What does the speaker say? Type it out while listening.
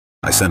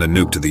I sent a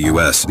nuke to the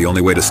US. The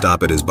only way to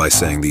stop it is by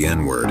saying the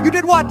N-word. You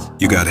did what?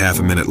 You got half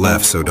a minute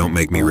left, so don't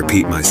make me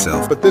repeat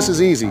myself. But this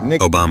is easy,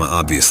 Nick. Obama,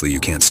 obviously you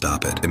can't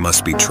stop it. It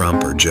must be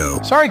Trump or Joe.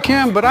 Sorry,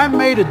 Kim, but I've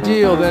made a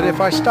deal that if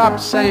I stopped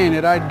saying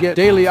it, I'd get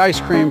daily ice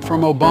cream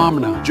from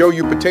Obama now. Joe,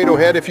 you potato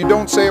head, if you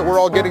don't say it, we're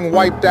all getting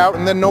wiped out,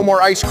 and then no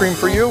more ice cream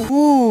for you.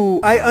 Ooh,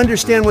 I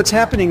understand what's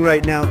happening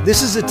right now.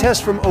 This is a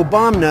test from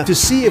Obama to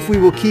see if we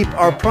will keep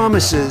our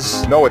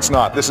promises. No, it's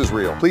not. This is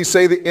real. Please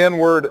say the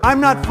N-word. I'm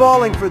not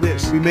falling for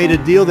this. We made a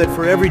deal that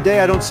for every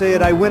day I don't say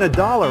it, I win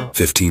 $1.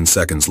 15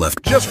 seconds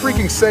left. Just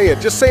freaking say it.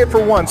 Just say it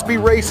for once. Be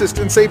racist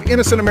and save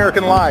innocent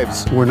American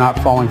lives. We're not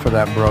falling for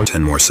that, bro.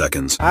 10 more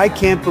seconds. I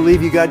can't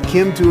believe you got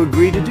Kim to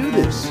agree to do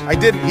this. I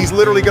didn't. He's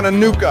literally gonna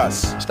nuke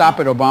us. Stop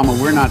it, Obama.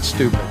 We're not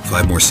stupid.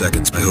 5 more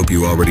seconds. I hope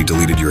you already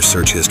deleted your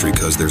search history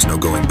because there's no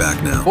going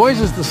back now. Boys,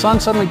 is the sun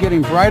suddenly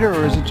getting brighter,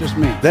 or is it just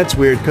me? That's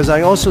weird, because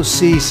I also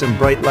see some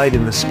bright light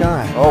in the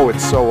sky. Oh,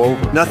 it's so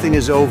over. Nothing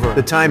is over.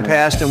 The time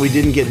passed and we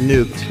didn't get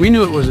nuked. We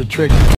knew it was a trick.